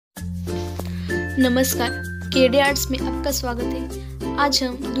नमस्कार, KD arts में आपका स्वागत है। आज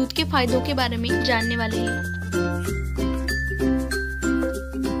हम दूध के फायदों के बारे में जानने वाले हैं।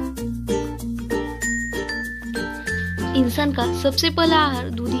 इंसान का सबसे पहला आहार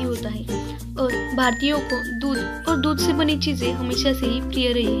दूध ही होता है और भारतीयों को दूध और दूध से बनी चीजें हमेशा से ही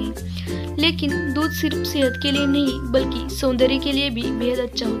प्रिय रही है। लेकिन दूध सिर्फ सेहत के लिए नहीं बल्कि सौंदर्य के लिए भी बेहद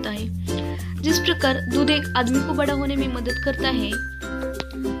अच्छा होता है। जिस प्रकार दूध एक आदमी को बड़ा होने में मदद करता है,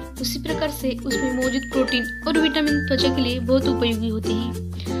 उसी प्रकार से उसमें मौजूद प्रोटीन और विटामिन त्वचा के लिए बहुत उपयोगी होते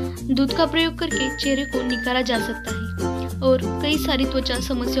हैं। दूध का प्रयोग करके चेहरे को निखारा जा सकता है और कई सारी त्वचा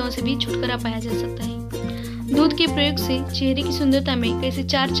समस्याओं से भी छुटकारा पाया जा सकता है। दूध के प्रयोग से चेहरे की सुंदरता में कैसे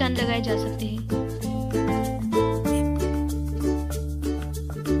चार चांद लगाए जा सकते हैं।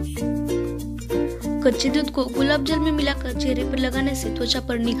 कच्चे दूध को गुलाब जल में मिलाकर चेहरे पर लगाने से त्वचा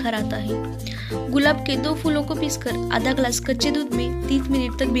पर निखार आता है। गुलाब के 2 फूलों को पीसकर आधा ग्लास कच्चे दूध में 30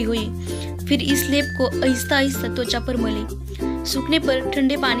 मिनट तक भिगोइए। फिर इस लेप को आहिस्ता आहिस्ता त्वचा पर मलें। सूखने पर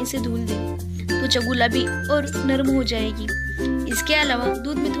ठंडे पानी से धुल दें। त्वचा गुलाबी और नरम हो जाएगी। इसके अलावा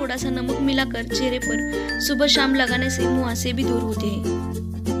दूध में थोड़ा सा नमक मिलाकर चेहरे पर सुबह शाम लगाने से मुहासे भी दूर होते हैं।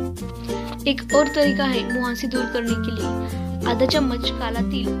 एक और तरीका है मुहासे दूर करने के लिए। आधा चम्मच काला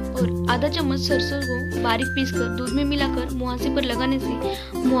तिल और आधा चम्मच सरसों को बारीक पीसकर दूध में मिलाकर मुहासे पर लगाने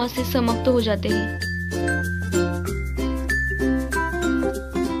से मुहासे समाप्त हो जाते हैं।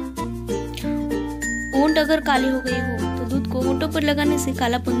 होंठ अगर काले हो गए हो तो दूध को होंठों पर लगाने से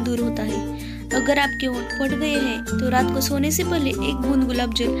कालापन दूर होता है। अगर आपके होंठ फट गए हैं तो रात को सोने से पहले 1 बूंद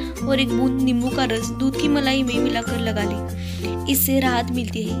गुलाब जल और 1 बूंद नींबू का रस दूध की मलाई में मिलाकर लगा लें। इससे राहत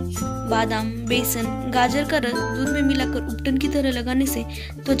मिलती है। बादाम, बेसन, गाजर का रस दूध में मिलाकर उपटन की तरह लगाने से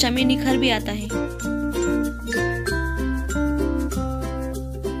त्वचा में निखार भी आता है।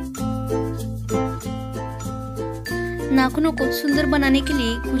 नाखूनों को सुंदर बनाने के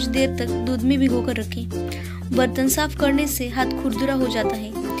लिए कुछ देर तक दूध में भिगोकर रखें। बर्तन साफ करने से हाथ खुरदुरा हो जाता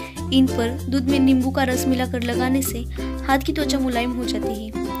है। इन पर दूध में नींबू का रस मिलाकर लगाने से हाथ की त्वचा मुलायम हो जाती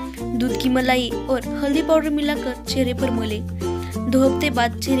है। दूध की मलाई और हल्दी पाउडर मिलाकर चेहरे पर मलें। 2 हफ्ते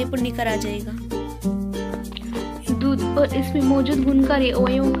बाद चेहरे पर निखार आ जाएगा। दूध और इसमें मौजूद गुणकारी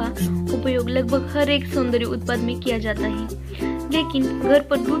अवयवों का उपयोग लगभग हर एक सौंदर्य उत्पाद में किया जाता है। लेकिन घर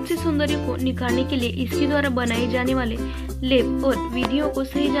पर दूध से सौंदर्य को निखारने के लिए इसके द्वारा बनाए जाने वाले लेप और विधियों को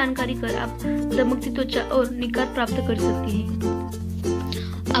सही जानकारी कर आप दमकती त्वचा और निखार प्राप्त कर सकते हैं।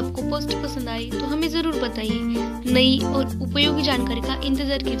 आपको पोस्ट पसंद आई तो हमें जरूर बताइए। नई और उपयोगी जानकारी का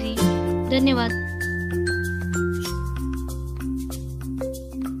इंतजार कीजिए। धन्यवाद।